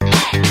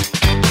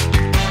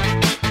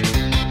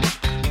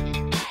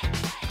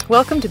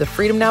Welcome to the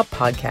Freedom Now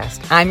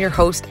podcast. I'm your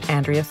host,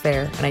 Andrea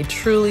Fair, and I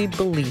truly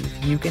believe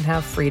you can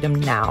have freedom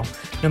now,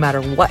 no matter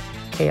what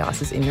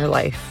chaos is in your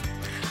life.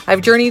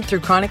 I've journeyed through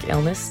chronic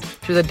illness,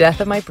 through the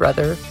death of my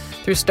brother,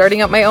 through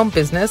starting up my own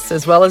business,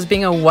 as well as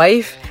being a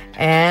wife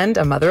and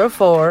a mother of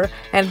 4.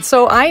 And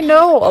so I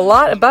know a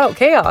lot about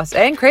chaos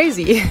and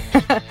crazy,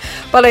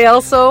 but I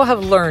also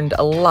have learned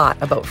a lot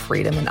about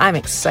freedom, and I'm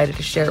excited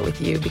to share it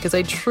with you because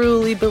I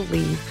truly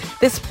believe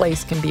this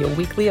place can be a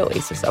weekly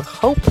oasis of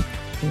hope,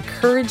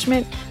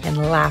 encouragement, and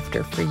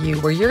laughter for you,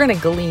 where you're going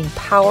to glean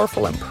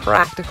powerful and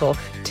practical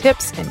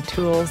tips and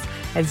tools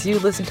as you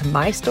listen to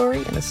my story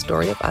and the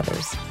story of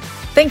others.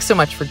 Thanks so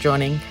much for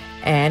joining,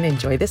 and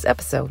enjoy this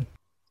episode.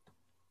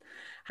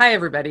 Hi,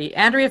 everybody.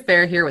 Andrea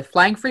Fair here with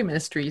Flying Free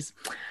Ministries.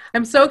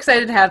 I'm so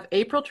excited to have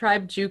April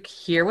Tribe Giauque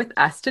here with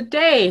us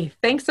today.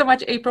 Thanks so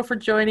much, April, for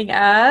joining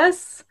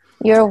us.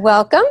 You're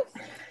welcome.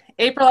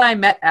 April and I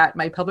met at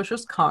my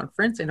publisher's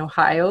conference in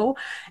Ohio,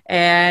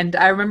 and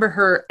I remember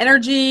her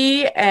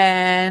energy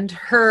and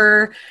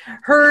her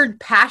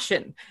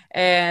passion.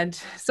 And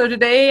so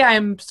today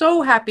I'm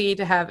so happy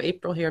to have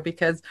April here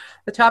because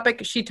the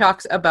topic she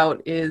talks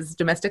about is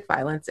domestic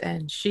violence,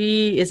 and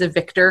she is a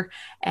victor,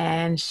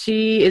 and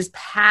she is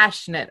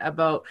passionate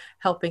about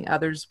helping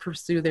others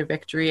pursue their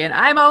victory. And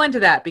I'm all into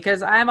that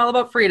because I'm all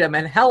about freedom,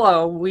 and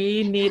hello,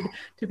 we need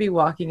to be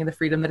walking in the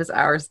freedom that is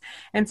ours.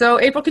 And so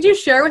April, could you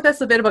share with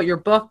us a bit about your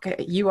book?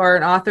 You are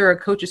an author, a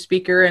coach, a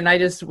speaker, and I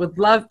just would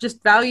love,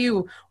 just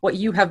value what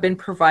you have been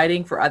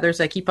providing for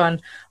others. I keep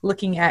on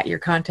looking at your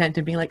content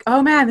and being like,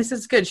 oh man, this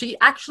is good. She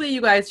actually,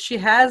 you guys, she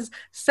has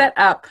set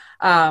up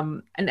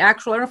an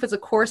actual, I don't know if it's a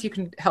course, you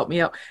can help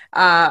me out,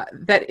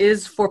 that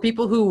is for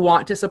people who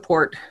want to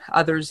support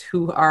others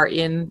who are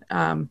in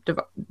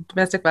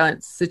domestic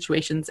violence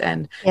situations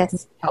and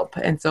yes, help.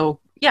 And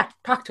so, yeah,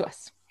 talk to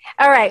us.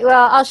 All right.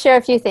 Well, I'll share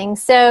a few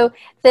things. So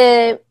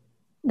the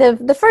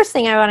first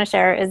thing I want to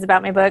share is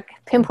about my book,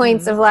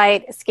 Pinpoints of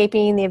Light,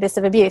 Escaping the Abyss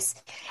of Abuse.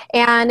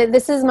 And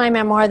this is my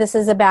memoir. This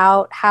is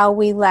about how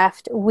we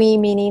left, we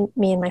meaning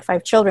me and my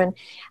 5 children.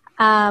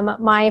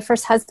 My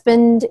first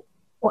husband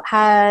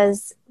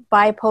has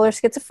bipolar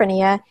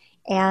schizophrenia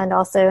and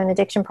also an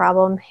addiction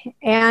problem.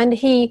 And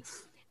he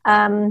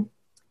kind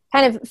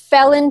of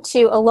fell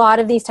into a lot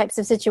of these types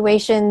of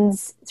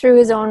situations through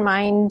his own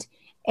mind.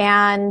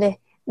 And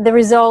the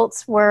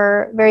results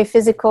were very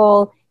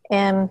physical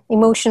and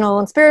emotional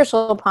and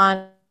spiritual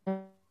upon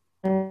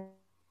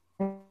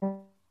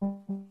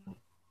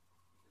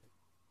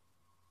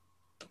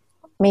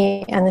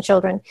me and the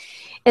children.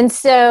 And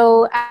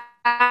so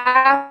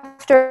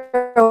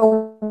after a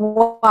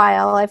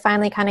while, I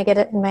finally kind of get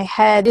it in my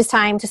head. It's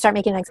time to start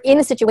making, like, in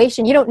a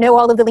situation, you don't know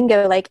all of the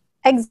lingo, like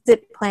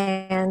exit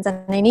plans,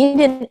 and I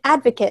need an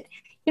advocate.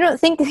 You don't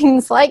think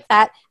things like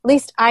that. At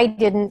least I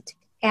didn't.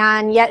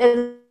 And yet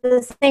at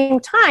the same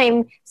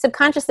time,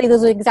 subconsciously,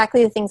 those are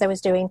exactly the things I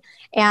was doing.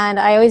 And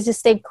I always just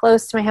stayed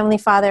close to my Heavenly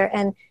Father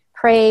and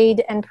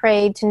prayed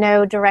to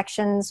know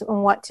directions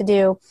on what to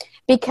do.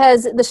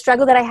 Because the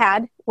struggle that I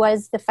had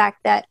was the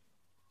fact that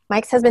my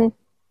ex-husband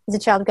is a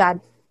child of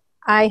God.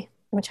 I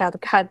am a child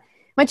of God.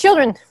 My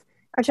children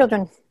are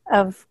children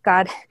of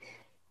God.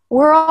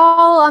 We're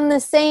all on the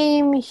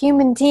same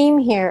human team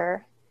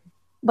here,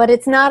 but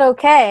it's not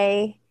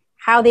okay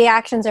how the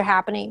actions are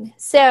happening.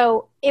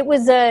 So it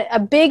was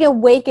a big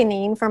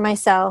awakening for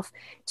myself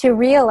to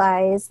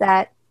realize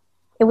that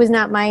it was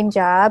not my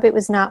job, it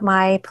was not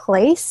my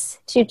place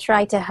to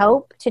try to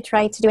help, to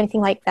try to do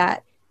anything like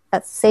that.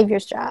 That's the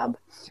Savior's job.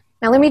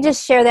 Now let me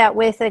just share that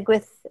with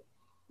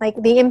like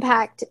the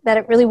impact that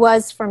it really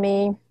was for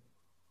me.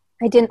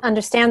 I didn't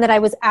understand that I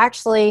was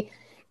actually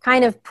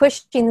kind of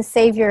pushing the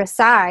Savior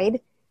aside,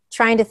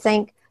 trying to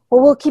think,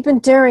 well, we'll keep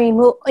enduring.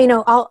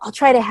 I'll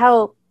try to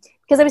help.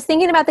 Because I was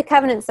thinking about the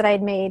covenants that I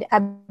had made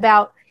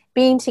about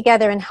being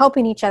together and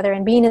helping each other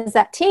and being as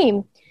that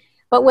team.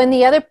 But when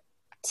the other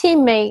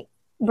teammate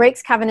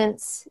breaks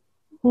covenants,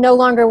 no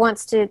longer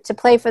wants to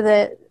play for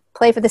the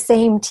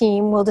same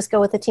team, we'll just go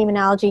with the team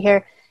analogy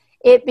here,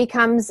 it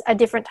becomes a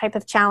different type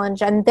of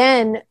challenge. And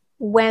then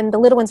when the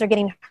little ones are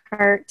getting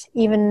hurt,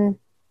 even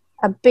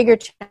a bigger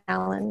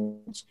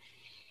challenge.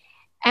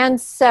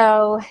 And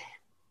so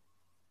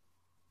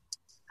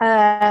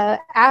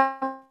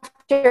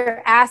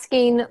after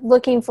asking,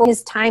 looking for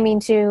his timing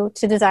to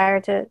desire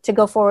to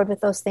go forward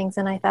with those things.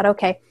 And I thought,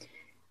 okay,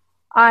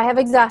 I have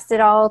exhausted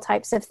all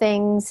types of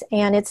things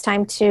and it's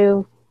time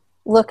to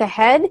look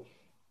ahead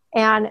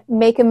and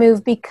make a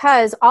move,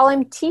 because all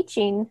I'm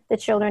teaching the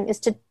children is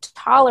to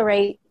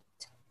tolerate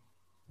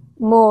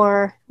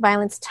more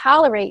violence,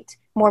 tolerate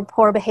more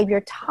poor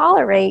behavior,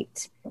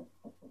 tolerate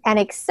and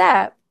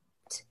accept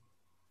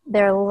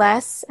they're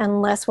less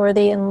and less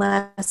worthy and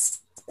less,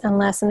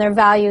 and their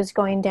values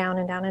going down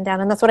and down and down.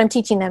 And that's what I'm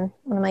teaching them.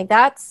 And I'm like,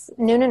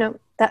 no.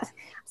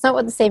 That's not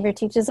what the Savior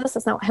teaches us.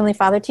 That's not what Heavenly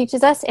Father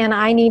teaches us. And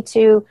I need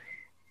to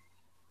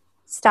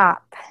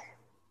stop.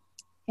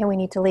 And we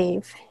need to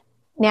leave.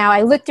 Now,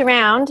 I looked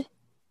around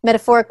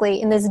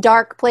metaphorically, in this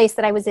dark place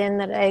that I was in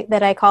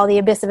that I call the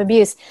abyss of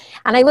abuse.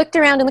 And I looked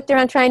around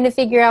trying to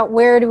figure out,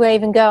 where do I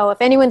even go?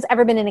 If anyone's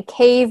ever been in a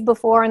cave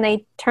before and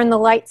they turn the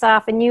lights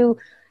off, and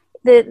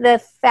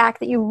the fact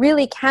that you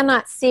really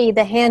cannot see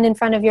the hand in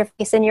front of your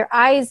face, and your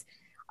eyes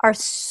are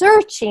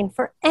searching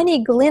for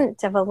any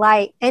glint of a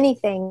light,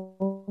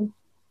 anything.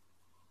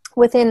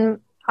 Within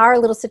our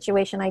little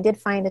situation, I did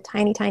find a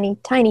tiny, tiny,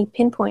 tiny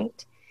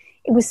pinpoint.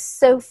 It was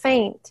so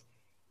faint,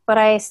 but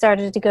I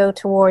started to go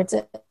towards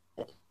it.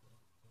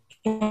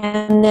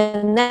 And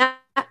then that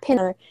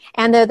pinpoint,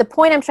 and the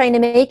point I'm trying to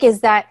make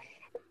is that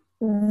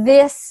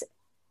this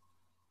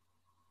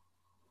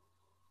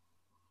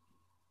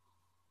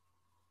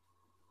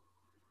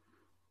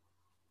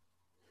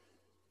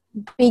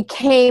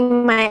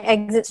became my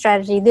exit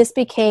strategy. This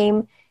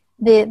became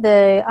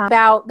the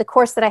about the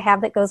course that I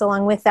have that goes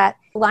along with that,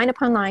 line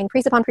upon line,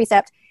 precept upon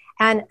precept,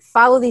 and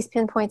follow these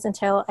pinpoints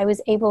until I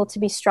was able to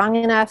be strong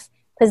enough,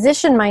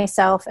 position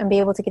myself, and be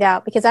able to get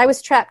out. Because I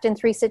was trapped in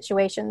 3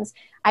 situations.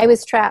 I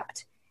was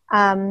trapped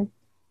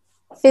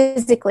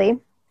physically,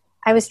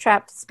 I was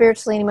trapped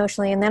spiritually and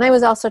emotionally, and then I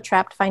was also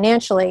trapped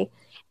financially.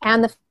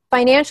 And the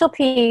financial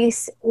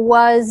piece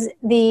was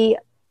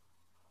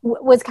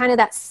kind of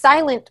that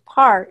silent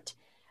part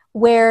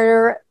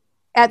where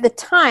at the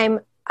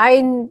time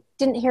I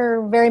didn't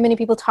hear very many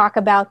people talk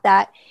about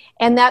that.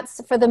 And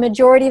that's for the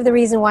majority of the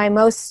reason why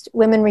most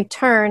women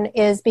return,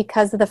 is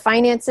because of the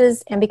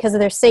finances and because of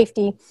their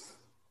safety.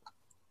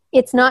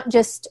 It's not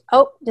just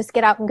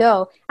get out and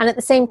go. And at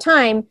the same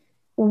time,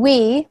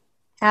 we,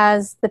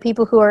 as the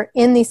people who are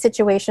in these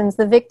situations,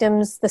 the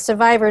victims, the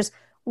survivors,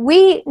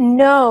 we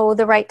know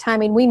the right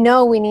timing. We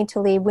know we need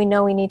to leave. We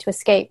know we need to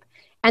escape.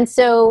 And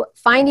so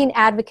finding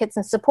advocates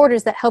and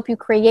supporters that help you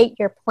create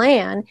your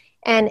plan,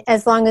 and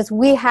as long as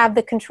we have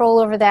the control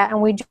over that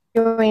and we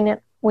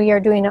are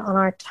doing it on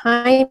our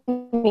timing,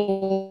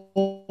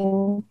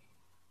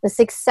 the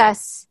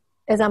success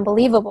is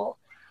unbelievable.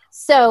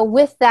 So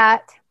with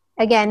that,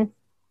 again,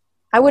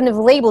 I wouldn't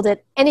have labeled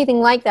it anything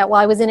like that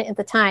while I was in it at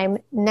the time.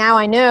 Now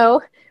I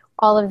know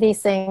all of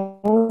these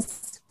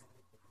things.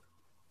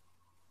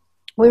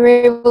 We were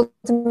able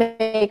to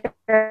make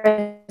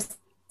our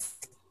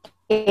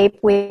escape.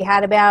 We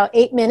had about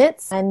 8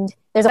 minutes, and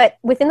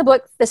within the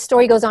book, the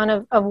story goes on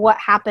of what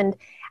happened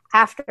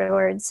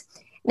afterwards.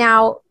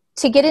 Now,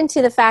 to get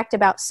into the fact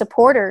about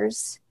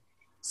supporters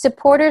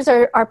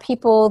are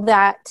people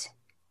that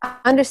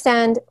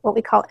understand what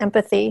we call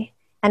empathy.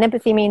 And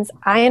empathy means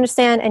I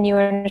understand and you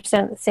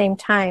understand at the same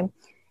time.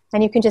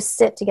 And you can just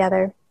sit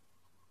together.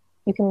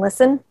 You can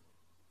listen.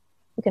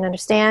 You can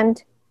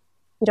understand.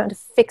 You don't have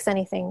to fix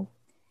anything.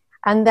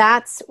 And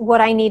that's what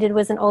I needed,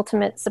 was an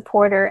ultimate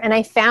supporter. And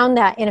I found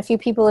that in a few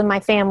people in my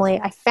family.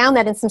 I found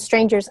that in some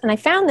strangers. And I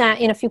found that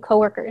in a few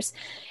coworkers.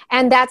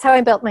 And that's how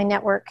I built my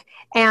network.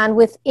 And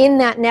within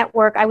that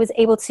network, I was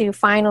able to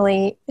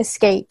finally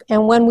escape.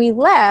 And when we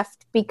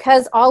left,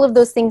 because all of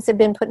those things had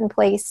been put in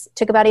place, it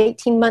took about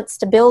 18 months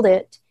to build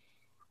it,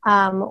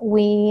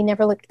 we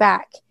never looked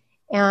back.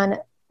 And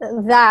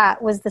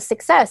that was the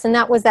success. And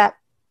that was that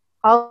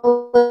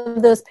all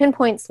of those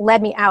pinpoints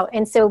led me out.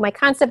 And so my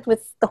concept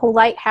with the whole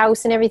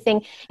lighthouse and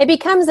everything, it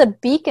becomes a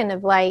beacon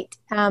of light.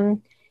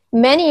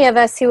 Many of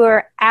us who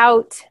are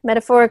out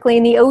metaphorically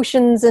in the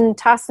oceans and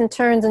toss and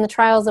turns and the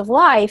trials of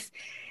life,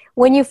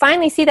 when you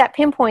finally see that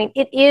pinpoint,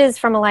 it is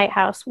from a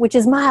lighthouse, which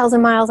is miles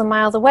and miles and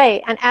miles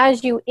away. And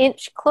as you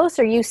inch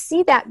closer, you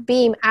see that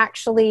beam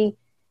actually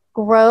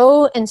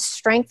grow and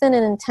strengthen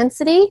in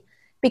intensity,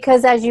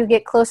 because as you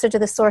get closer to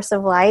the source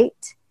of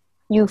light,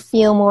 you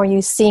feel more,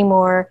 you see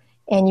more,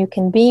 and you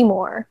can be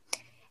more.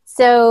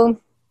 So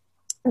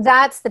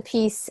that's the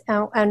piece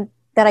and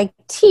that I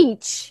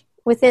teach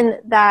within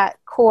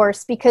that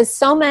course, because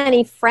so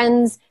many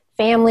friends,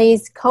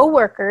 families,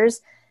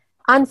 coworkers,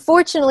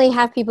 unfortunately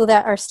have people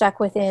that are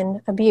stuck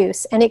within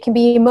abuse. And it can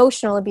be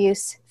emotional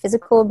abuse,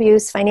 physical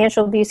abuse,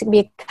 financial abuse. It can be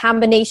a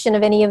combination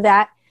of any of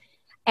that.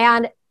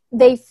 And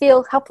they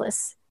feel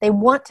helpless. They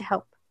want to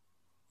help.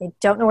 They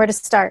don't know where to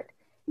start.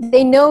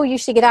 They know you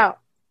should get out.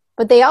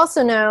 But they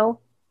also know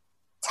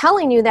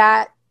telling you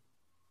that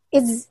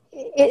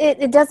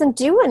it doesn't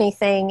do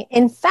anything.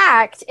 In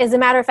fact, as a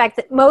matter of fact,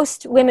 that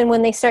most women,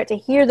 when they start to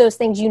hear those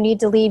things, you need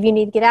to leave, you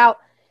need to get out,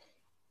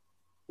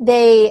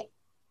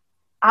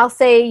 I'll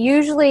say,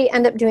 usually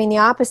end up doing the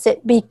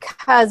opposite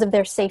because of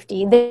their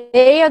safety.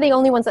 They are the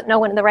only ones that know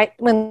when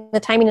the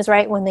timing is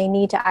right, when they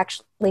need to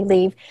actually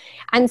leave.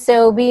 And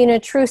so being a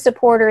true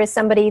supporter is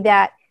somebody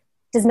that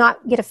does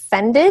not get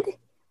offended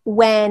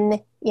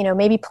when,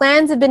 maybe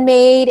plans have been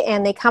made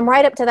and they come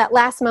right up to that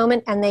last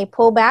moment and they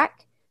pull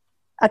back.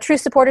 A true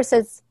supporter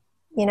says,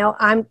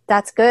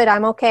 that's good,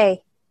 I'm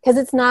okay. Because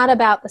it's not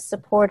about the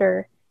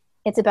supporter,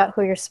 it's about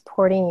who you're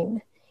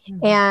supporting.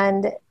 Mm-hmm.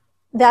 And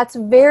that's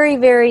very,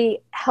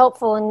 very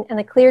helpful and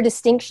a clear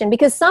distinction,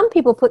 because some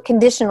people put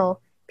conditional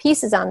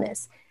pieces on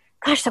this.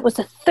 Gosh, that was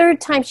the 3rd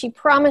time she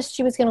promised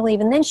she was going to leave,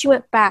 and then she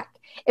went back.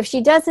 If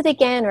she does it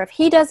again, or if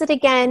he does it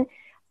again,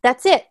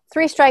 that's it.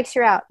 3 strikes,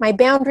 you're out. My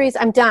boundaries,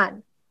 I'm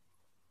done.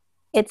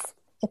 It's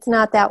It's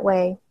not that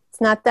way.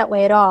 It's not that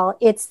way at all.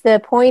 It's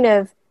the point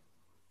of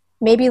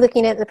maybe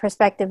looking at the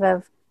perspective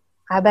of,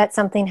 I bet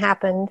something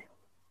happened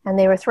and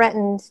they were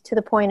threatened to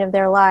the point of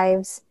their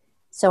lives.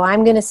 So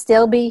I'm going to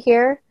still be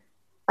here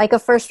like a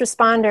first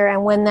responder.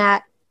 And when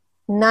that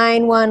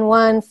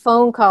 911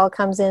 phone call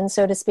comes in,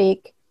 so to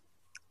speak,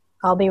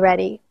 I'll be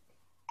ready.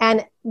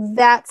 And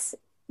that's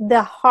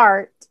the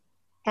heart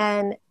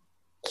and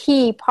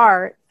key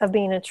part of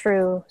being a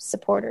true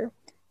supporter.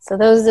 So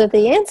those are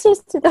the answers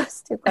to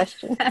those two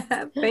questions.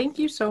 Thank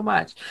you so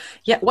much.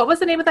 Yeah. What was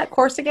the name of that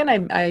course again?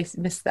 I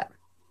missed that.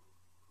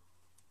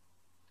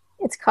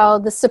 It's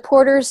called the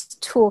Supporters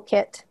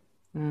Toolkit.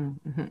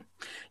 Mm-hmm.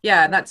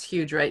 Yeah. And that's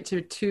huge, right?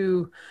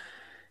 To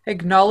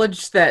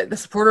acknowledge that the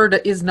supporter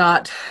is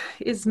not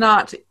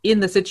in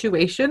the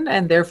situation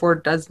and therefore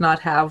does not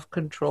have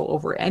control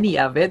over any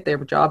of it. Their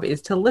job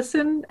is to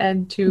listen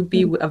and to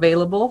be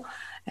available.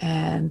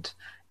 And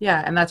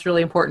yeah, and that's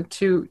really important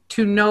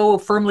to know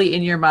firmly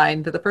in your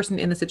mind that the person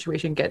in the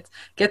situation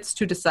gets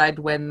to decide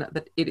when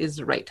that it is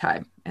the right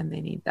time and they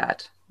need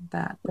that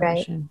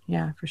permission. Right.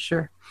 Yeah, for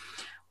sure.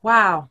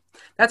 Wow.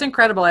 That's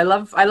incredible. I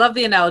love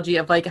the analogy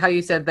of like how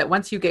you said that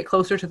once you get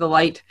closer to the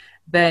light,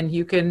 then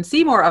you can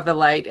see more of the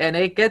light, and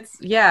it gets,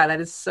 yeah, that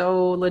is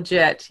so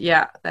legit.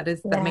 Yeah,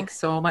 that makes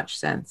so much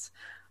sense.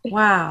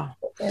 Wow.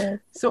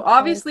 So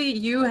obviously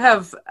you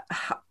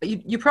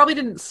probably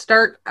didn't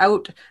start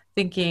out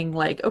thinking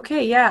like,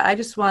 okay, yeah, I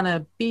just want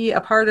to be a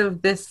part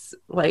of this,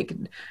 like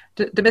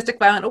domestic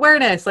violence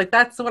awareness. Like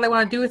that's what I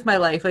want to do with my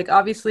life. Like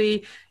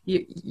obviously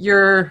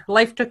your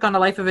life took on a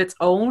life of its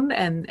own,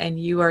 and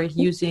you are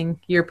using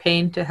your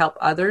pain to help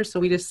others. So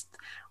we just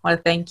want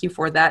to thank you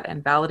for that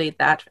and validate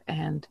that.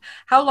 And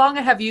how long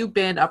have you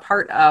been a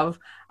part of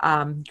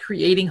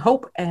creating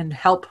hope and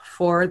help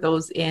for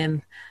those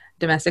in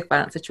domestic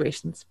violence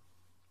situations?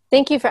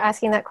 Thank you for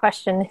asking that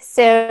question.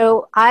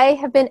 So I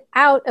have been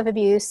out of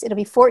abuse. It'll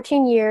be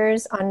 14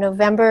 years on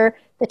November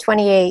the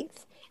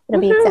 28th.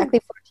 It'll be exactly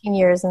 14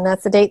 years, and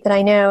that's the date that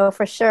I know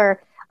for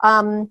sure.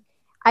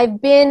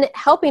 I've been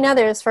helping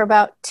others for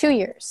about 2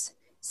 years.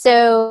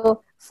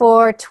 So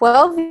for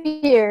 12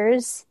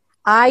 years,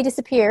 I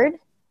disappeared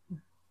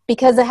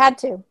because I had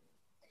to.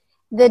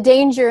 The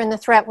danger and the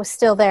threat was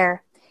still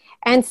there.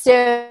 And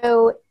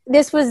so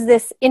this was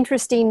this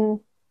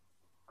interesting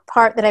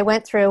part that I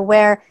went through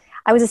where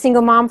I was a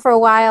single mom for a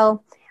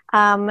while.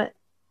 I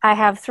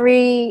have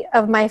 3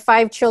 of my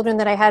 5 children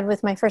that I had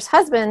with my first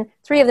husband.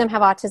 3 of them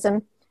have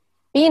autism.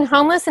 Being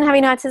homeless and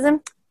having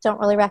autism, don't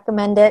really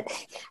recommend it.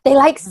 They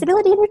like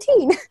stability and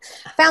routine.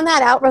 Found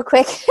that out real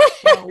quick.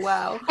 Oh,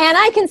 wow. And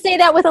I can say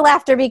that with a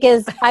laughter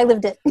because I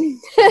lived it.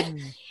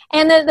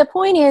 And the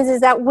point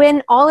is that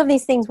when all of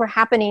these things were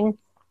happening,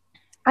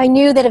 I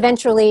knew that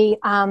eventually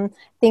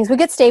things would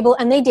get stable,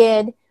 and they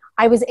did.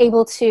 I was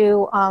able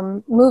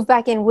to move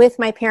back in with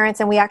my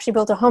parents, and we actually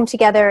built a home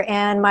together,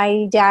 and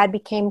my dad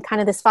became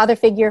kind of this father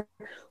figure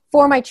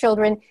for my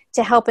children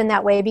to help in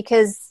that way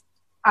because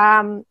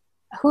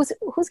who's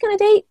going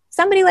to date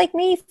somebody like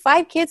me,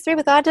 5 kids, 3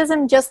 with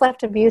autism, just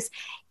left abuse?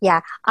 Yeah,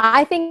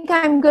 I think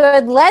I'm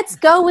good. Let's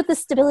go with the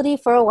stability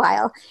for a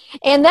while.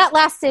 And that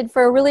lasted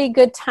for a really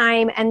good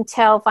time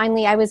until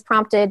finally I was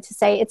prompted to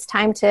say it's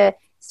time to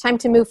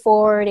move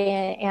forward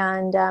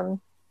and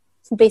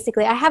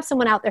basically, I have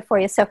someone out there for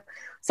you. So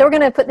we're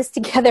going to put this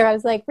together. I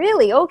was like,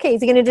 really? Okay.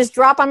 Is he going to just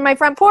drop on my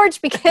front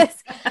porch?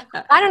 Because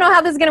I don't know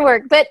how this is going to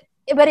work, but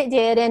it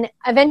did. And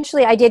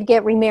eventually I did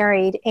get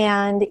remarried.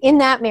 And in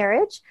that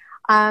marriage,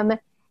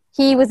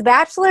 he was a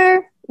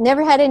bachelor,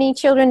 never had any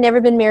children,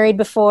 never been married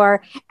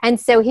before. And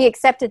so he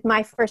accepted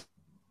my first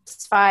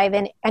 5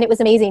 and it was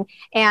amazing.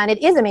 And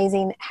it is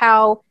amazing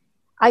how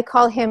I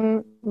call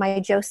him my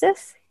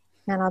Joseph.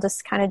 And I'll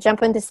just kind of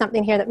jump into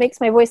something here that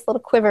makes my voice a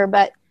little quiver,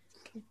 but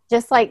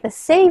just like the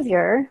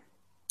Savior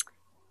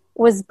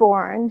was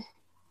born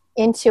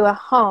into a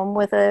home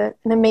with an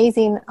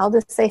amazing, I'll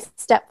just say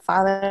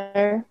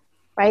stepfather,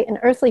 right? An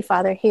earthly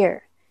father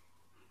here.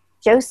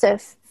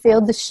 Joseph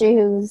filled the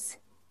shoes,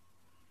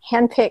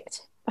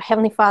 handpicked by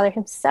Heavenly Father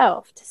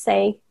himself to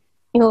say,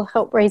 you'll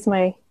help raise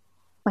my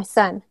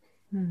son.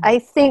 Mm-hmm. I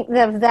think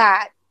of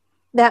that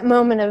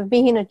moment of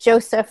being a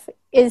Joseph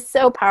is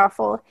so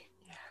powerful.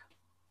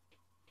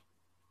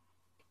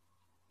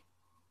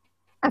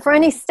 And for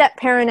any step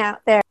parent out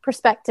there,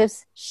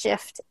 perspectives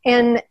shift.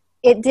 And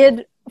it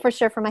did for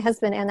sure for my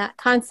husband, and that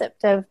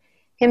concept of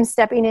him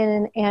stepping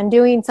in and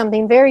doing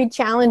something very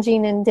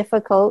challenging and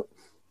difficult,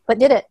 but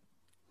did it.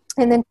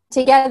 And then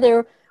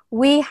together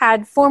we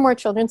had 4 more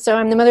children. So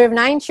I'm the mother of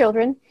 9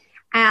 children,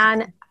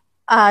 and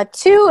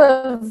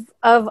 2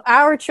 of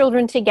our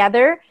children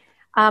together,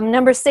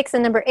 number 6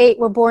 and number 8,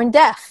 were born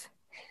deaf.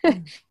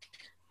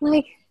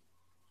 Like,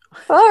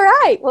 all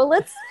right, well,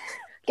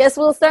 guess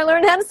we'll start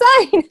learning how to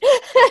sign.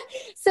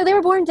 So they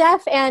were born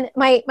deaf, and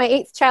my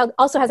 8th child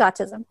also has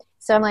autism.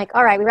 So I'm like,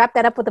 all right, we wrap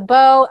that up with a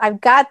bow. I've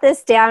got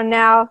this down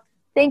now.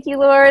 Thank you,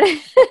 Lord.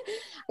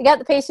 I got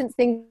the patience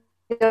thing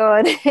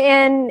going.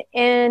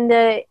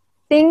 And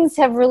things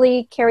have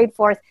really carried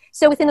forth.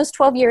 So within those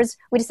 12 years,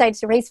 we decided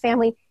to raise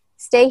family,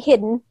 stay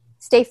hidden.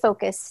 stay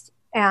focused.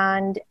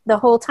 And the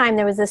whole time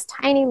there was this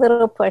tiny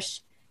little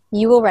push.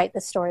 You will write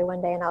the story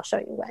one day and I'll show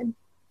you when.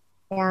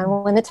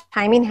 And when the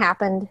timing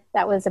happened,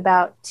 that was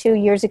about 2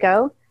 years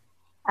ago.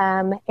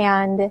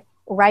 And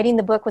writing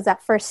the book was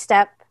that first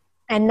step,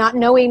 and not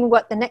knowing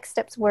what the next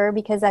steps were,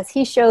 because as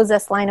he shows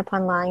us line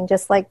upon line,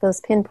 just like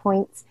those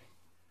pinpoints,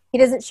 he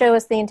doesn't show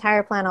us the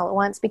entire plan all at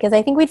once, because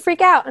I think we'd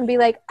freak out and be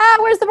like,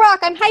 where's the rock?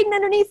 I'm hiding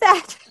underneath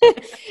that.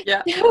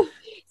 Yeah.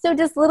 So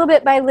just little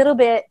bit by little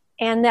bit,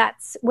 and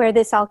that's where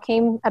this all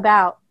came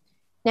about.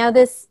 Now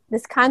this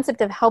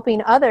concept of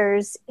helping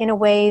others in a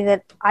way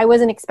that I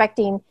wasn't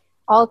expecting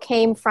all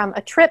came from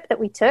a trip that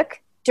we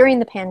took during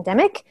the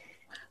pandemic.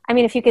 I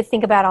mean, if you could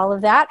think about all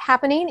of that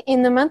happening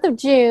in the month of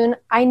June,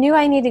 I knew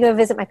I needed to go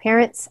visit my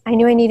parents. I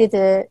knew I needed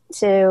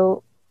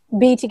to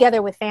be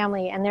together with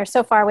family, and they're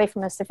so far away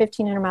from us. They're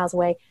 1,500 miles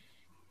away.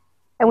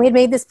 And we had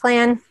made this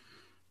plan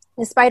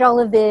despite all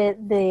of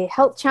the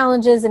health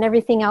challenges and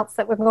everything else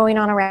that were going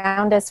on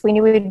around us. We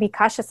knew we would be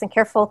cautious and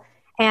careful.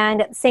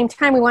 And at the same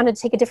time, we wanted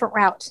to take a different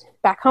route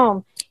back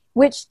home,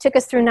 which took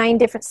us through 9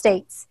 different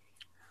states.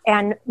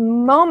 And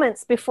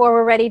moments before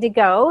we're ready to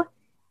go,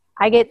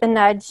 I get the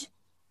nudge,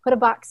 put a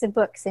box of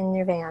books in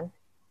your van.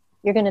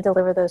 You're going to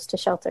deliver those to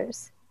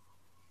shelters.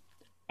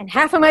 And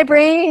half of my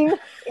brain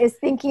is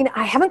thinking,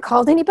 I haven't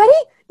called anybody.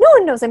 No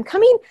one knows I'm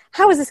coming.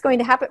 How is this going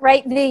to happen?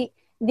 Right?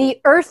 The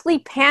earthly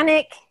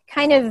panic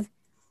kind of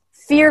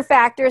fear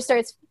factor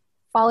starts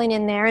falling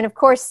in there. And of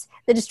course,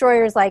 the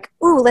destroyer is like,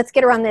 ooh, let's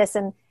get around this.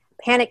 And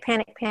panic,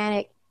 panic,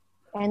 panic.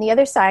 And the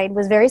other side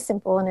was very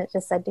simple. And it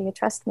just said, do you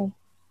trust me?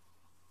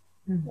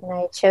 Mm-hmm. And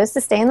I chose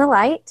to stay in the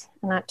light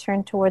and not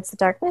turn towards the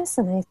darkness.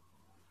 And I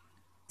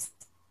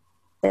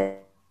said,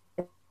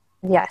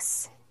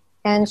 yes.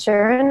 And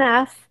sure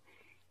enough,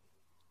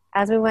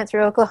 as we went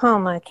through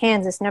Oklahoma,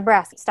 Kansas,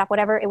 Nebraska, stop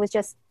whatever, it was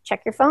just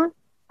check your phone,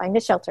 find a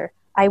shelter.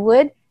 They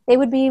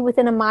would be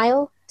within 1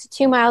 mile to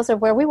 2 miles of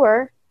where we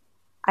were.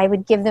 I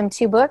would give them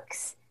 2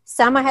 books.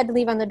 Some I had to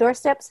leave on the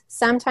doorsteps.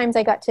 Sometimes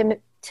I got to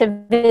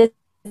visit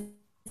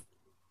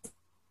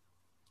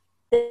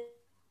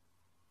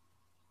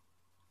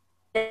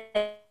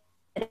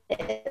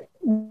at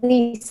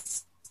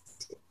least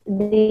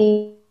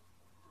the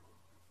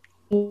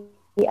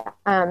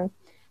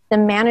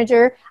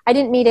manager. I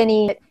didn't need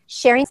any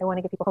sharing. I want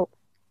to give people hope.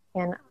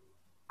 And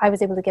I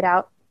was able to get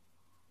out,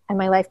 and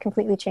my life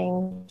completely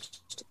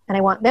changed. And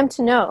I want them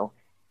to know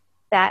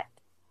that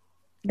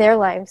their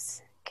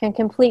lives can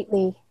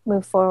completely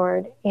move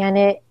forward. And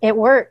it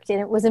worked, and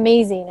it was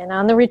amazing. And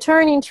on the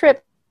returning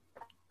trip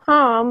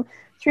home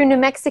through New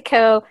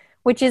Mexico,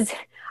 which is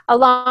a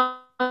long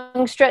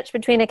stretch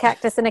between a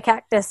cactus and a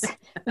cactus,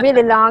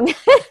 really long,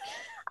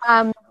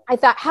 I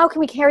thought, how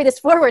can we carry this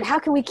forward? How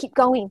can we keep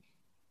going?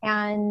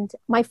 And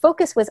my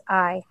focus was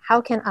I.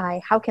 How can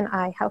I? How can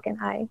I? How can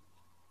I?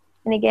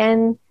 And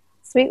again,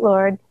 sweet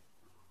Lord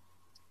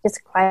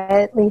just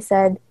quietly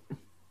said,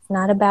 it's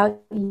not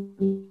about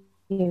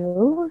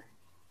you.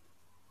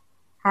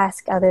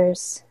 Ask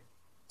others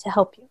to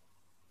help you.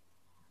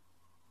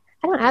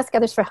 I don't ask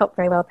others for help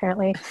very well,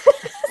 apparently.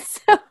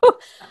 So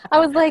I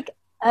was like,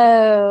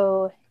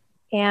 oh.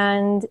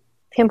 And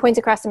Pinpoints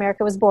Across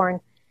America was born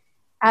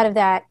out of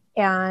that.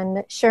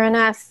 And sure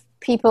enough,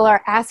 people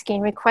are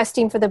asking,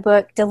 requesting for the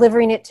book,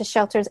 delivering it to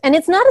shelters. And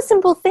it's not a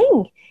simple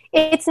thing.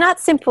 It's not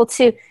simple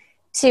to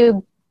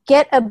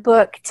get a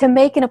book, to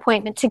make an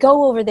appointment, to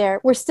go over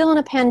there. We're still in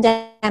a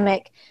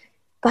pandemic,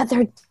 but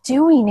they're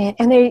doing it.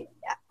 And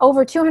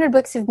over 200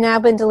 books have now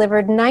been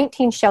delivered,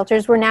 19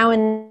 shelters. We're now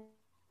in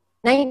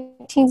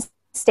 19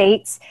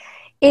 states.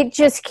 It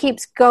just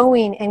keeps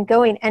going and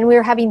going. And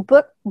we're having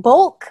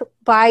bulk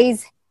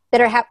buys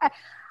that are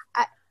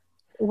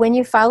when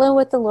you follow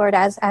what the Lord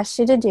has asked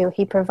you to do,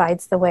 he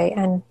provides the way.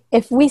 And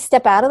if we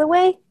step out of the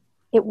way,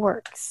 it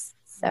works.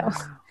 So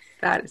wow,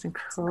 that is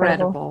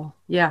incredible.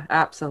 Yeah,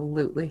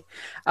 absolutely.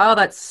 Oh,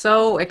 that's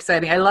so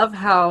exciting. I love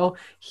how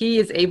he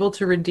is able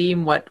to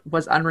redeem what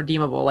was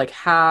unredeemable. I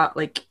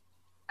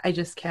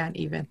just can't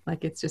even.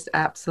 It's just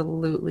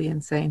absolutely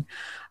insane.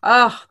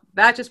 Oh,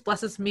 that just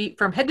blesses me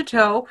from head to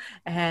toe.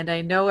 And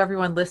I know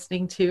everyone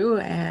listening too.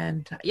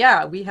 And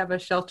yeah, we have a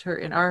shelter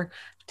in our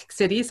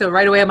city. So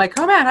right away I'm like,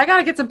 oh man, I got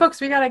to get some books.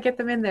 We got to get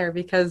them in there,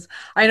 because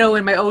I know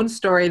in my own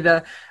story,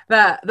 the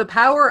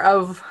power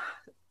of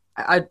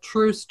a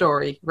true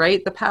story,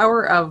 right? The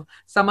power of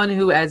someone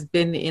who has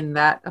been in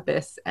that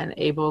abyss and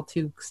able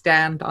to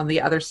stand on the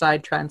other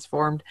side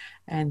transformed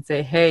and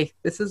say, hey,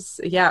 it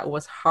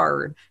was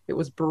hard. It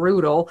was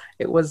brutal.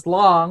 It was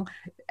long.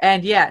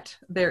 And yet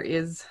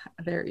it's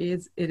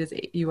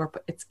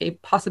a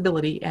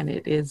possibility, and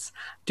it is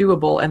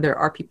doable. And there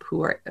are people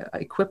who are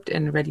equipped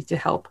and ready to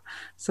help.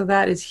 So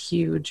that is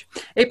huge.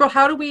 April,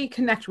 how do we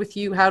connect with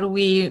you? How do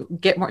we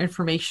get more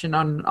information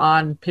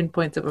on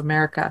Pinpoints of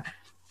America?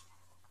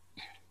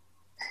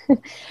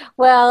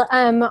 Well,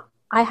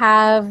 I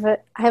have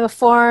a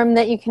form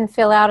that you can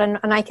fill out,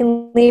 and I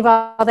can leave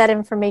all that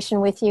information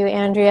with you,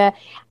 Andrea.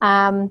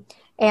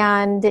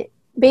 And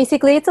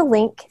basically, it's a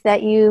link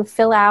that you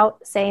fill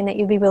out saying that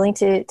you'd be willing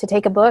to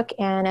take a book.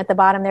 And at the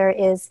bottom there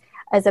is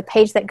as a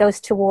page that goes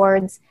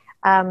towards,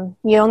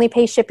 you only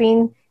pay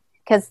shipping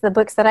because the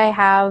books that I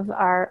have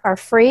are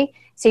free.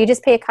 So you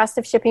just pay a cost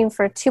of shipping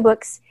for 2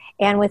 books.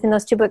 And within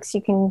those 2 books,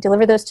 you can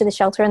deliver those to the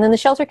shelter. And then the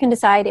shelter can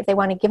decide if they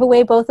want to give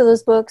away both of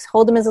those books,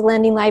 hold them as a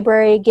lending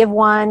library, give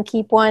one,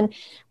 keep one,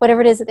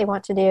 whatever it is that they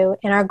want to do.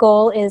 And our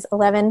goal is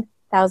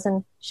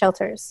 11,000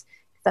 shelters.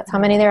 That's how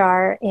many there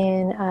are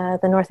in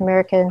the North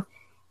American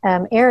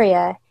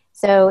area.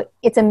 So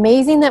it's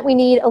amazing that we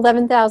need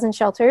 11,000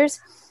 shelters.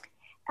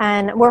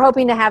 And we're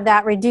hoping to have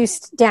that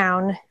reduced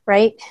down,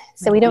 right?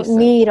 So we don't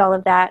need all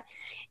of that.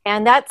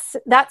 And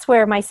that's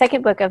where my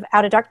second book of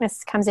Out of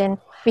Darkness comes in,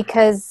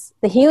 because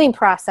the healing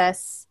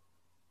process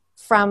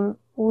from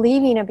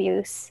leaving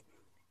abuse,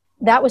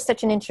 that was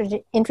such an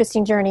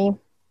interesting journey.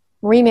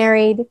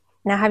 Remarried,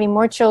 now having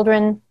more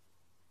children,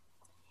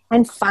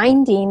 and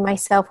finding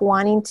myself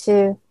wanting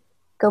to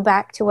go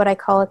back to what I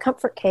call a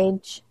comfort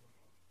cage,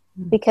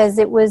 because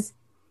it was,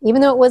 even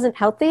though it wasn't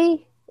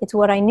healthy, it's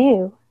what I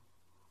knew.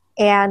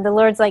 And the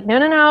Lord's like,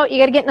 no, you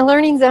got to get in the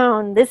learning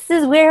zone. This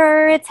is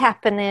where it's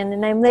happening.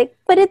 And I'm like,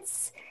 but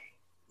it's,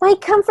 my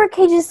comfort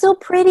cage is so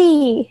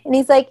pretty. And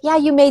he's like, yeah,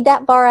 you made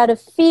that bar out of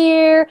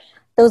fear.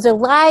 Those are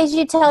lies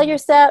you tell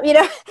yourself, And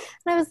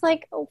I was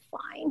like, oh,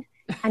 fine.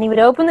 And he would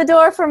open the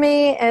door for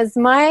me as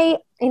my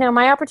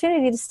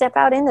opportunity to step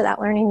out into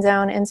that learning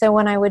zone. And so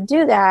when I would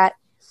do that,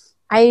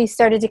 I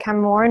started to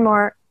come more and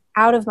more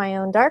out of my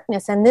own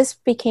darkness. And this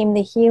became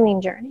the healing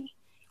journey.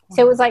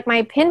 So it was like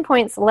my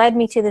pinpoints led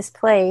me to this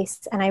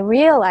place, and I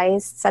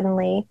realized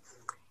suddenly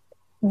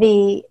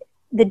the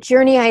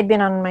journey I had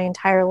been on my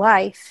entire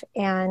life.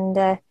 And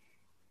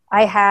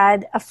I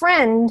had a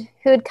friend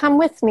who had come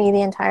with me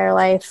the entire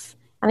life.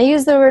 And I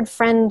use the word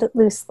friend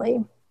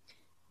loosely.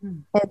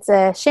 It's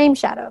a shame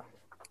shadow.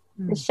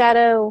 The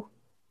shadow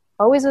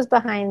always was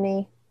behind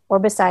me or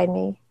beside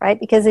me, right?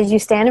 Because as you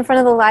stand in front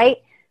of the light,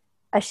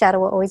 a shadow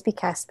will always be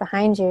cast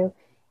behind you.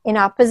 In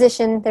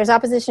opposition, there's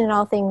opposition in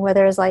all things. Where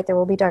there is light, there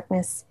will be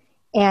darkness.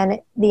 And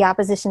the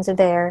oppositions are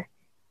there.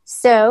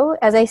 So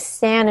as I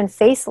stand and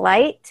face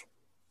light,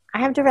 I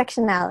have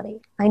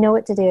directionality. I know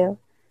what to do.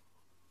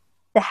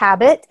 The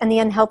habit and the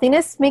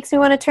unhealthiness makes me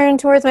want to turn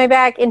towards my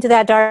back into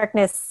that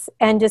darkness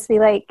and just be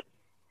like,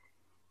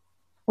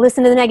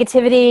 listen to the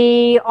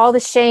negativity, all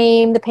the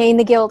shame, the pain,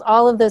 the guilt,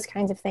 all of those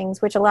kinds of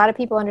things, which a lot of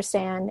people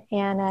understand.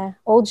 And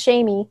old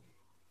Shamey,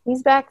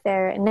 he's back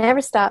there and never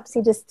stops.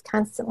 He just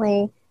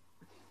constantly,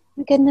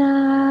 good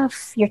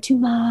enough, you're too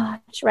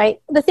much, right?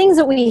 The things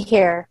that we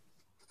hear,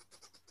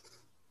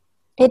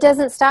 it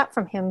doesn't stop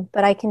from him,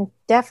 but I can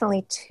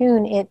definitely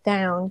tune it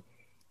down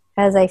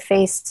as I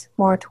faced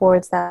more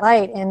towards that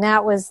light. And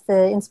that was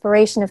the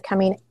inspiration of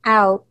coming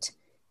out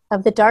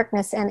of the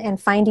darkness and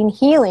finding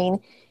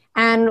healing.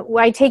 And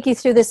I take you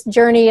through this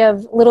journey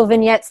of little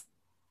vignettes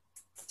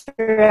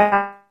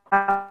throughout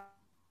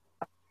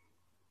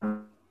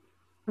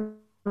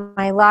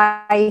my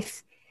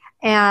life,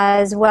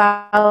 as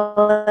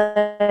well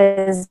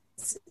as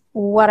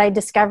what I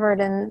discovered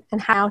and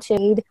how to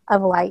lead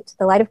of light.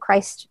 The light of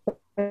Christ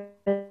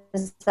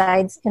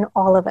resides in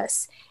all of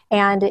us.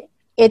 And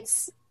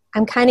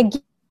I'm kind of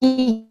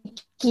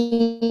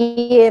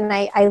geeky, and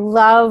I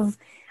love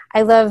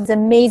the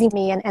amazing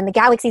me and the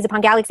galaxies upon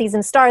galaxies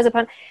and stars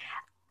upon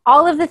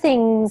all of the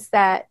things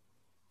that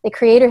the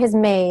Creator has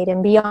made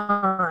and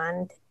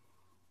beyond.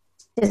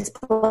 Just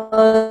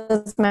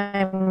blows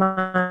my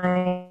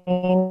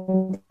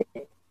mind.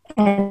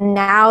 And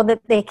now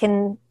that they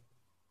can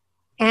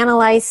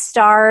analyze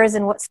stars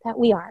and what's that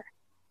we are,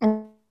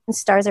 and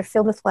stars are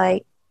filled with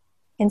light,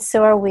 and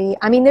so are we.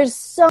 I mean,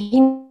 he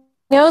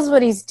knows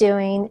what he's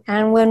doing.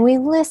 And when we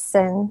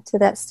listen to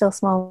that still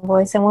small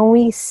voice, and when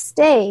we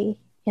stay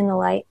in the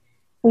light,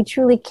 we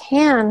truly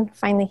can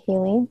find the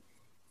healing.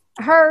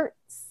 It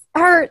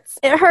hurts.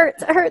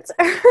 It's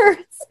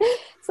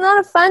not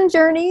a fun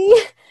journey.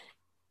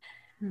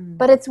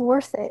 But it's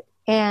worth it,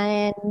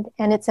 and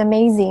it's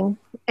amazing,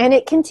 and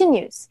it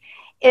continues.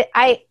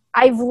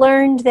 I've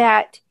learned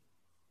that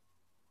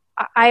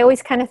I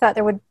always kind of thought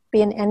there would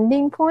be an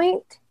ending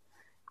point,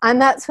 and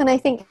that's when I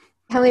think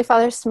Heavenly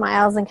Father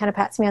smiles and kind of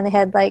pats me on the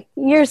head like,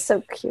 you're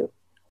so cute.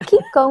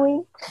 Keep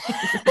going.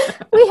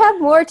 We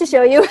have more to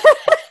show you.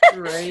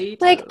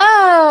 Right. Like,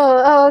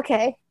 oh,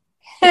 okay.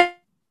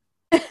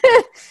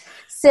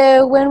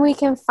 So when we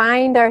can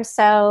find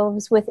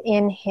ourselves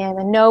within Him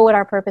and know what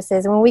our purpose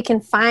is, and when we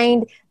can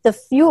find the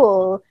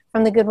fuel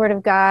from the good Word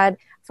of God,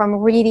 from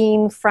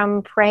reading,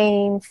 from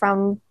praying,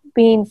 from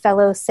being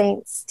fellow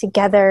saints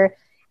together,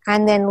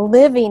 and then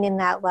living in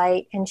that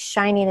light and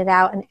shining it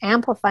out and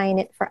amplifying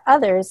it for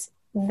others,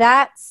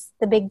 that's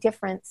the big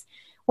difference.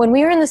 When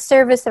we are in the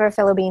service of our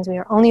fellow beings, we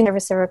are only in the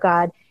service of our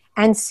God.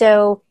 And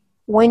so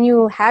when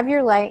you have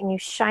your light and you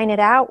shine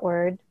it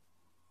outward,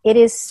 it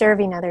is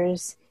serving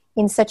others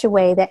in such a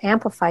way that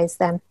amplifies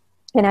them.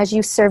 And as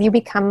you serve, you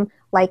become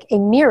like a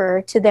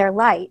mirror to their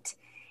light.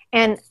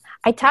 And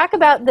I talk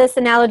about this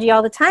analogy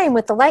all the time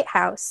with the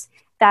lighthouse,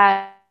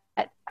 that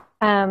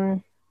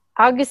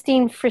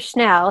Augustine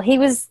Frischnell, he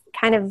was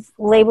kind of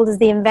labeled as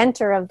the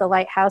inventor of the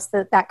lighthouse,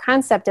 that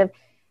concept of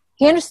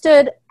He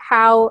understood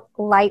how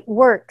light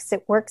works.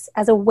 It works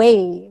as a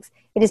wave.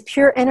 It is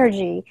pure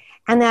energy.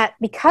 And that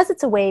because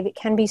it's a wave, it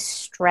can be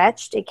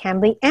stretched, it can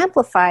be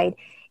amplified.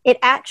 It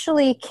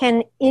actually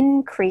can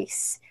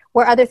increase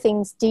where other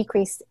things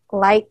decrease.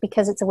 Light,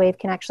 because it's a wave,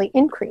 can actually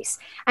increase.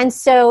 And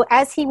so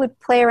as he would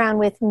play around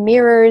with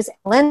mirrors,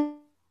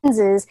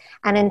 lenses,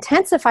 and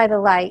intensify the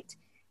light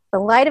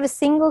of a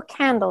single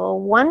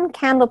candle, one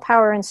candle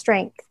power and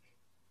strength,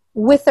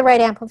 with the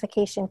right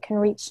amplification, can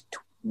reach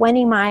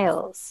 20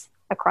 miles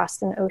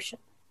across an ocean.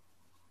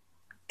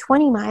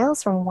 20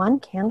 miles from one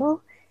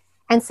candle?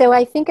 And so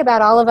I think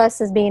about all of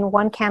us as being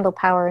one candle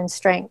power and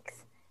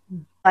strength.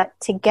 But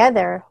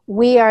together,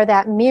 we are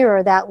that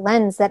mirror, that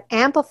lens that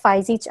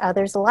amplifies each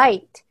other's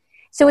light.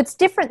 So it's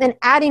different than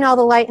adding all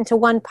the light into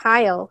one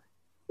pile.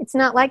 It's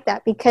not like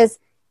that, because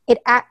it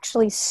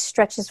actually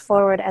stretches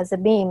forward as a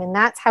beam. And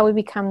that's how we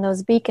become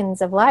those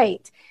beacons of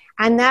light.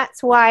 And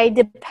that's why,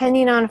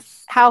 depending on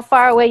how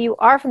far away you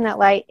are from that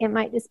light, it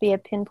might just be a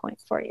pinpoint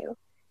for you.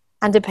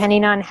 And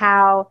depending on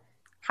how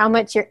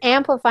much you're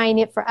amplifying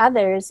it for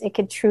others, it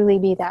could truly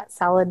be that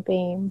solid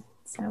beam.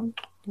 So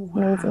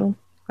amazing.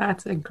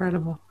 That's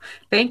incredible.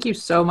 Thank you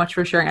so much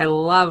for sharing. I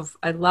love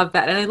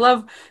that. And I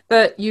love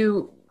that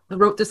you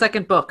wrote the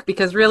second book,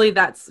 because really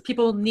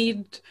people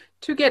need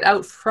to get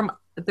out from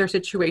their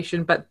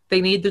situation, but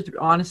they need the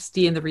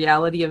honesty and the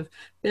reality of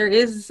there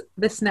is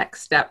this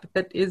next step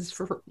that is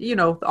for, the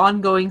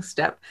ongoing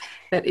step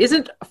that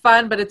isn't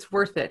fun, but it's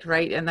worth it.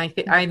 Right. And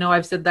I know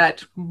I've said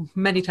that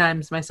many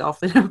times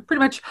myself, and pretty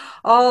much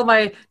all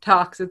my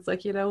talks, it's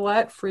like, you know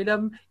what,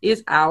 freedom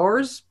is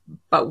ours,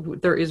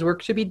 but there is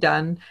work to be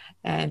done,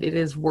 and it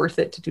is worth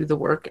it to do the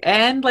work.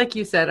 And like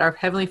you said, our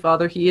Heavenly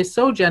Father, He is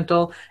so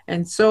gentle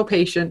and so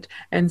patient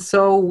and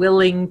so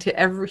willing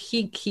to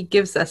he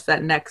gives us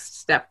that next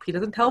step. He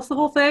doesn't tell us the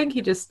whole thing.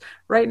 He just,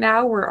 right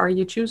now, are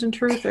you choosing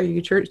truth? Are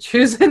you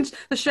choosing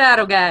the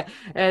shadow guy?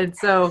 And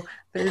so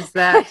there's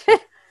that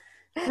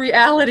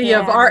reality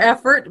of our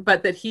effort,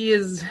 but that He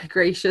is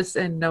gracious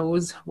and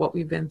knows what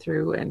we've been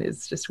through and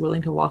is just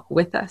willing to walk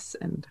with us.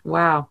 And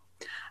wow,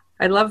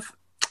 I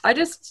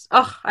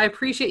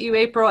appreciate you,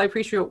 April. I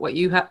appreciate what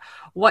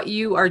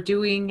you are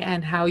doing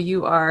and how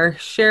you are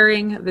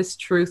sharing this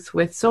truth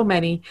with so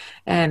many,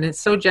 and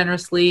it's so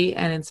generously,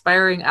 and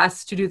inspiring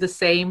us to do the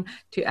same,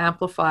 to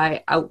amplify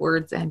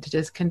outwards and to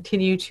just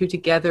continue to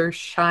together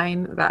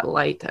shine that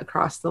light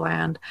across the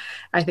land.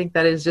 I think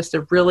that is just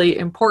a really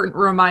important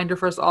reminder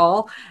for us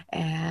all.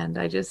 And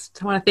I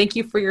just want to thank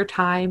you for your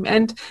time.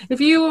 And if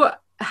you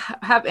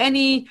have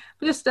any,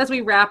 just as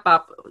we wrap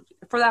up,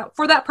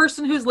 for that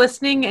person who's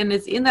listening and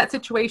is in that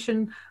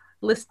situation,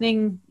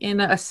 listening in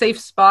a safe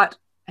spot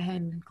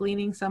and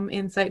gleaning some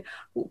insight,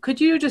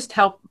 could you just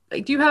help?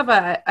 Do you have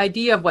an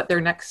idea of what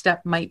their next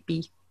step might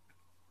be,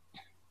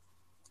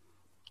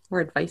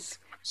 or advice?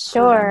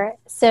 Sure.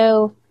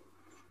 So,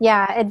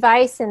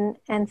 advice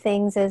and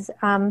things is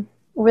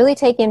really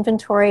take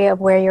inventory of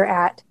where you're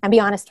at and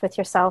be honest with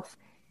yourself.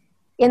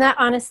 In that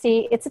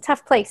honesty, it's a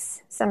tough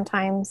place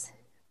sometimes,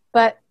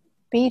 but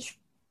be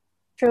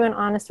true and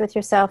honest with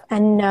yourself,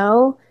 and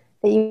know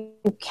that you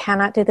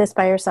cannot do this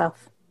by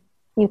yourself.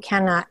 You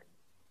cannot.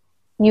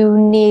 You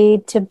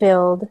need to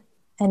build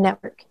a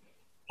network.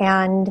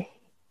 And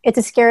it's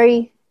a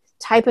scary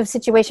type of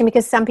situation,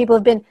 because some people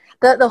have been,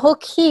 the whole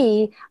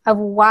key of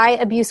why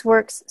abuse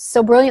works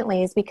so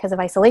brilliantly is because of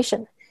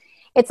isolation.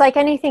 It's like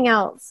anything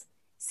else.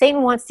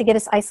 Satan wants to get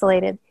us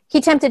isolated.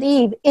 He tempted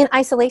Eve in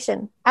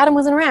isolation. Adam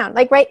wasn't around.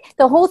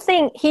 The whole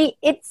thing,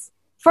 it's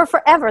for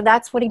forever.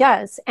 That's what he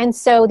does. And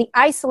so the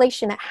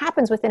isolation that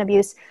happens within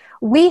abuse,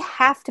 we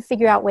have to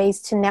figure out ways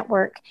to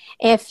network.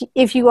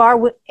 If you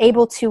are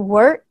able to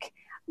work,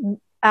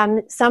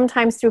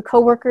 sometimes through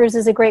coworkers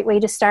is a great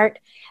way to start.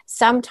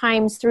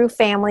 Sometimes through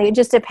family. It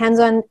just depends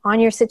on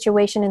your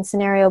situation and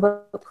scenario.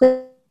 But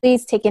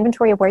please take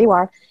inventory of where you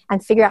are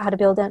and figure out how to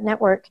build that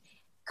network.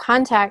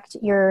 Contact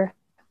your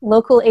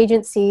local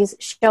agencies,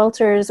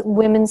 shelters,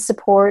 women's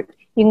support.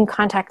 You can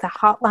contact the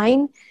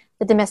hotline.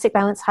 The domestic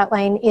violence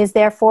hotline is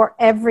there for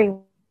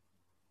everyone.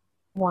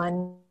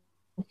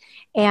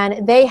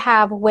 And they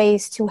have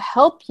ways to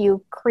help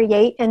you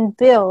create and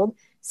build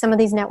some of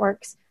these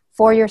networks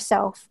for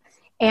yourself.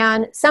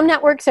 And some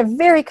networks are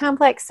very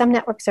complex. Some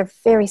networks are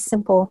very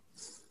simple.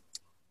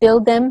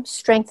 Build them,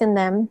 strengthen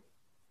them,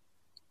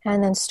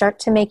 and then start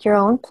to make your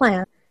own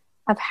plan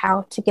of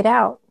how to get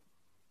out.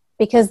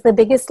 Because the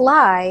biggest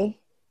lie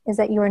is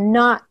that you are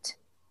not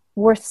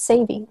worth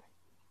saving.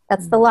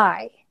 That's the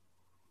lie.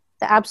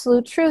 The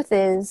absolute truth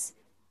is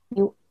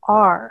you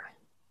are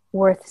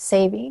worth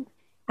saving.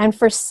 And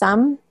for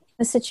some,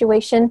 the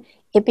situation,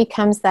 it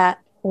becomes that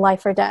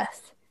life or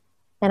death.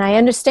 And I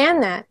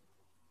understand that.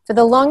 For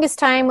the longest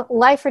time,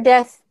 life or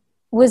death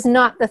was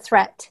not the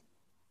threat,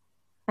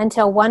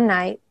 until one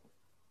night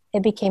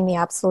it became the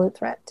absolute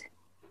threat.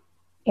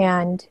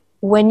 And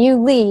when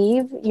you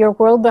leave your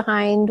world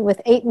behind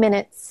with 8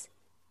 minutes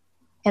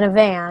in a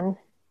van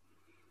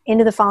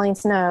into the falling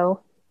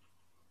snow,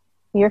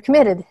 you're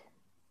committed.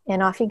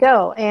 And off you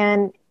go.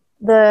 And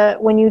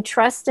when you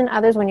trust in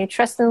others, when you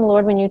trust in the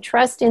Lord, when you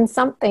trust in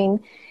something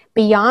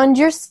beyond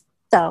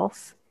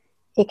yourself,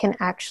 it can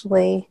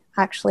actually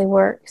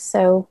work.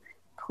 So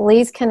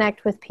please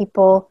connect with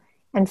people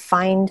and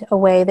find a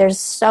way. There's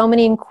so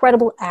many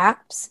incredible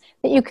apps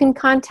that you can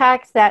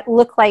contact that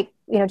look like,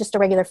 just a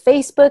regular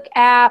Facebook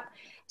app,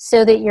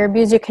 so that your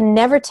abuser can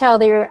never tell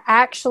that you're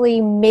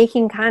actually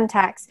making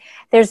contacts.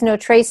 There's no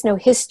trace, no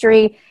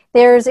history.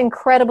 There's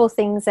incredible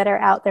things that are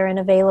out there and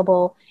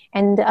available.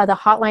 And the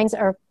hotlines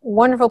are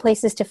wonderful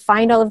places to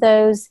find all of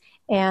those.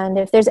 And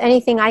if there's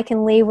anything I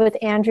can leave with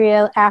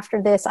Andrea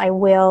after this, I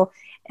will,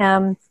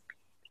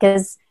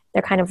 because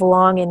they're kind of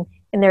long in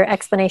their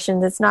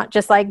explanations. It's not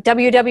just like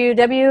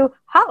www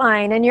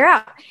hotline and you're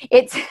out.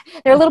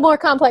 They're a little more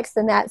complex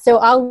than that. So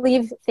I'll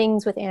leave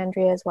things with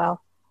Andrea as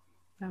well.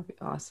 That'd be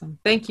awesome.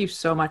 Thank you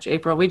so much,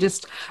 April. We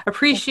just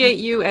appreciate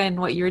you and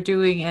what you're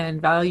doing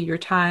and value your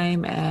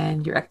time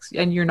and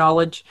your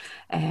knowledge.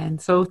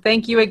 And so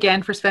thank you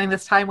again for spending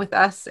this time with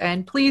us.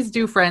 And please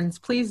do, friends,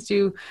 please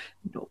do,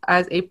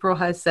 as April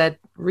has said,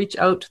 reach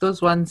out to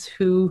those ones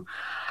who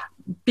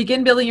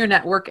begin building your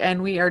network.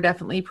 And we are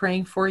definitely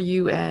praying for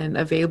you and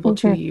available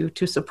to you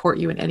to support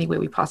you in any way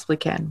we possibly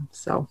can.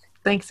 So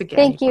thanks again.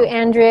 Thank you,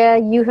 Andrea.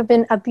 You have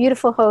been a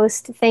beautiful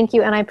host. Thank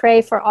you. And I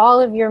pray for all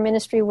of your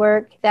ministry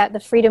work that the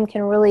freedom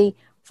can really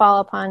fall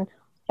upon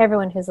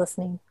everyone who's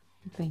listening.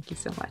 Thank you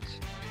so much.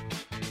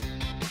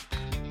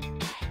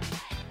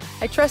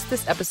 I trust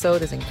this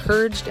episode has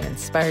encouraged and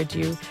inspired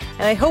you,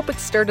 and I hope it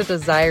stirred a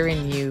desire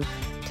in you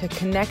to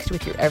connect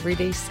with your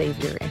everyday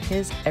Savior and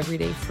His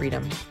everyday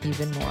freedom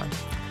even more.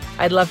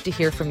 I'd love to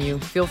hear from you.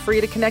 Feel free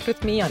to connect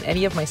with me on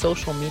any of my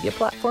social media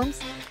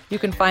platforms. You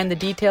can find the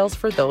details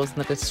for those in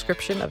the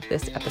description of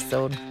this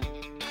episode.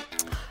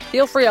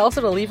 Feel free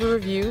also to leave a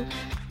review,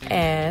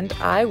 and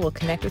I will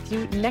connect with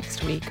you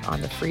next week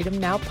on the Freedom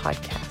Now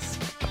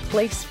podcast, a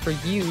place for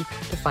you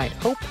to find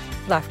hope,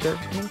 laughter,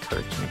 and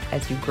encouragement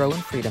as you grow in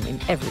freedom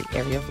in every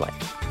area of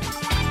life.